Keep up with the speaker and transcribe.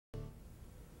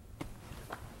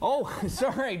Oh,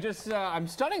 sorry, just I'm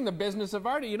studying the business of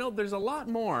art. You know, there's a lot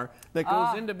more that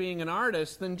goes into being an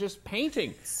artist than just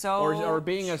painting or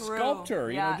being a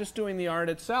sculptor, you know, just doing the art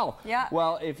itself. Yeah.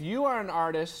 Well, if you are an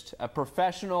artist, a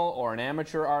professional or an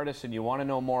amateur artist, and you want to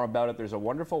know more about it, there's a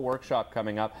wonderful workshop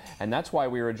coming up, and that's why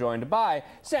we were joined by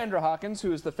Sandra Hawkins,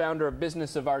 who is the founder of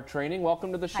Business of Art Training.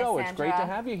 Welcome to the show. Hi, it's great to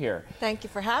have you here. Thank you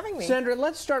for having me. Sandra,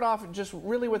 let's start off just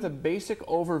really with a basic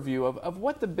overview of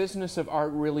what the business of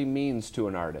art really means to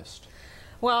an artist.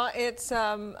 Well, it's there's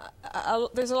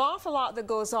an awful lot that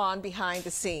goes on behind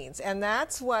the scenes, and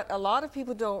that's what a lot of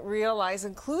people don't realize,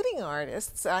 including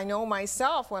artists. I know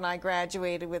myself, when I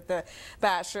graduated with the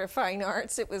Bachelor of Fine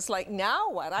Arts, it was like, now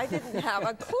what? I didn't have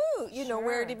a clue, you know,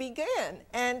 where to begin.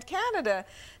 And Canada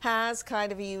has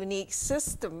kind of a unique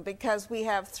system because we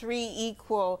have three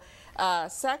equal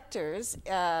sectors.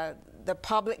 The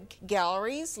public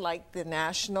galleries, like the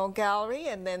National Gallery,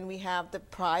 and then we have the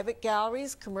private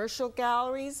galleries, commercial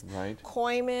galleries,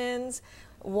 Koymans,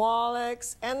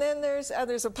 Wallacks, and then there's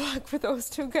a plug for those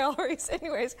two galleries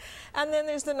anyways, and then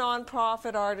there's the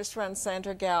non-profit artist-run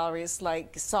center galleries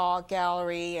like Saw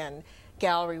Gallery and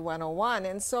Gallery 101,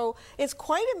 and so it's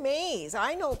quite a maze.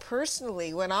 I know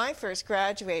personally, when I first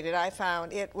graduated, I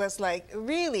found it was like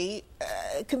really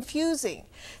confusing.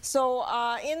 So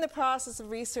in the process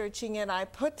of researching it, I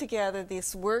put together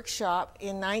this workshop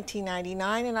in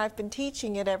 1999, and I've been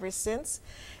teaching it ever since.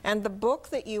 And the book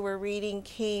that you were reading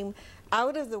came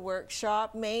out of the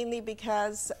workshop mainly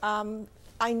because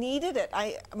I needed it.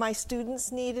 My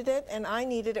students needed it, and I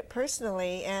needed it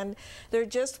personally. And there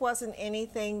just wasn't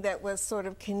anything that was sort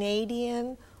of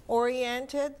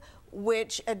Canadian-oriented,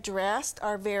 which addressed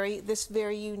this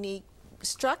very unique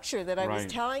structure that I was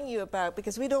telling you about,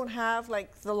 because we don't have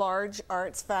like the large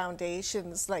arts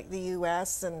foundations like the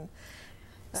U.S. and.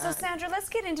 So Sandra, let's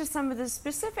get into some of the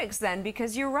specifics then,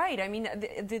 because you're right. I mean,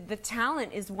 the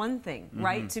talent is one thing,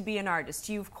 right, to be an artist.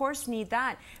 You, of course, need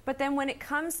that. But then when it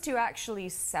comes to actually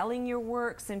selling your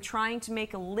works and trying to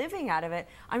make a living out of it,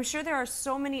 I'm sure there are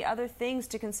so many other things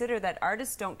to consider that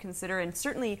artists don't consider, and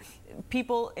certainly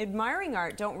people admiring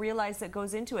art don't realize that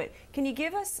goes into it. Can you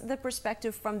give us the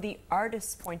perspective from the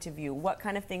artist's point of view, what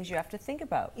kind of things you have to think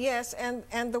about? Yes,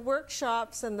 and the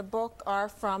workshops and the book are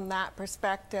from that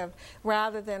perspective,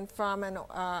 rather than from an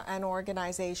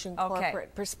organization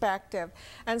corporate perspective.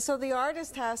 And so the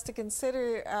artist has to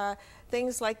consider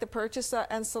things like the purchase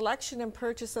and selection and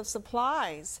purchase of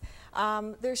supplies,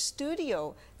 their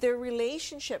studio, their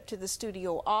relationship to the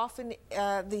studio. Often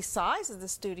the size of the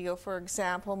studio, for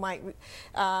example, might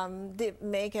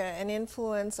make an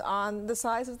influence on the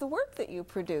size of the work that you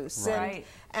produce.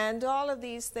 And all of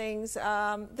these things,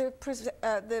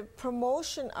 the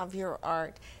promotion of your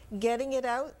art, getting it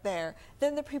out there,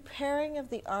 then the preparing of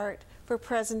the art for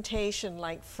presentation,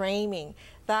 like framing.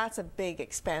 That's a big,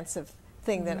 expensive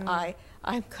thing that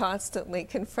I'm constantly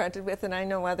confronted with, and I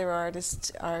know other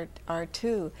artists are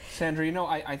too. Sandra, you know,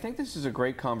 I think this is a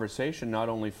great conversation, not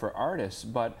only for artists,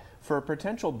 but for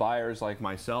potential buyers like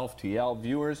myself, TL,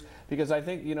 viewers, because I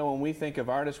think, you know, when we think of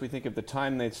artists, we think of the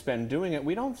time they spend doing it.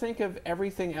 We don't think of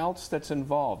everything else that's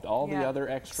involved, all the other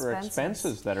extra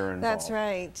expenses that are involved. That's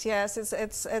right, yes.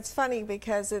 It's funny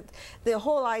because the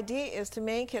whole idea is to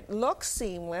make it look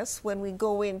seamless when we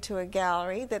go into a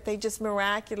gallery, that they just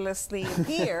miraculously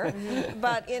appear.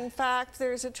 But in fact,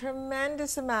 there's a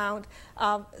tremendous amount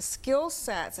of skill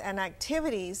sets and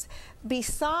activities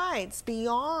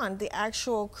beyond the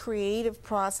actual creative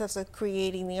process of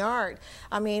creating the art.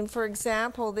 I mean, for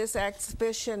example, this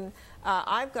exhibition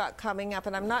I've got coming up,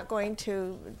 and I'm not going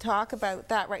to talk about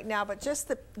that right now, but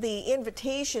just the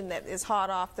invitation that is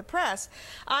hot off the press.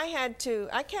 I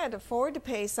can't afford to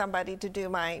pay somebody to do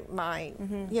my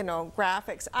you know,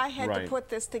 graphics. I had to put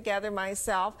this together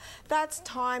myself. That's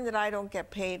time that I don't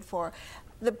get paid for.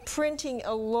 The printing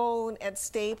alone at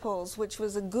Staples, which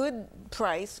was a good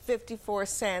price, 54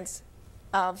 cents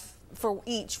for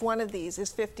each one of these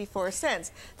is 54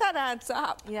 cents. That adds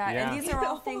up. And these are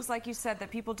all things, like you said, that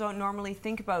people don't normally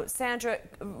think about. Sandra,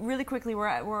 really quickly, we're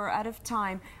out of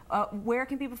time. Where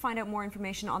can people find out more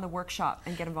information on the workshop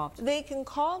and get involved? They can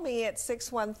call me at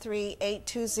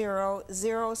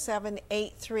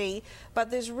 613-820-0783,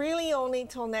 but there's really only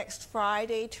till next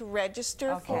Friday to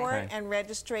register for it, and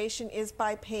registration is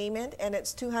by payment, and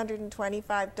it's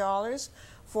 $225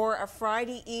 for a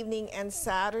Friday evening and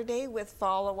Saturday with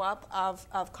follow-up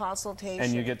of consultation.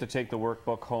 And you get to take the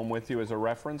workbook home with you as a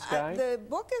reference guide? The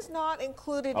book is not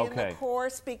included in the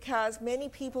course because many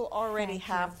people already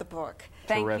have the book.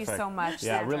 Thank you so much,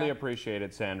 Yeah, Sandra. really appreciate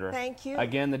it, Sandra. Thank you.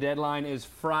 Again, the deadline is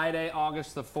Friday,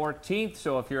 August the 14th,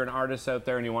 so if you're an artist out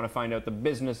there and you want to find out the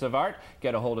business of art,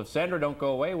 get a hold of Sandra. Don't go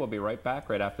away. We'll be right back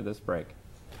right after this break.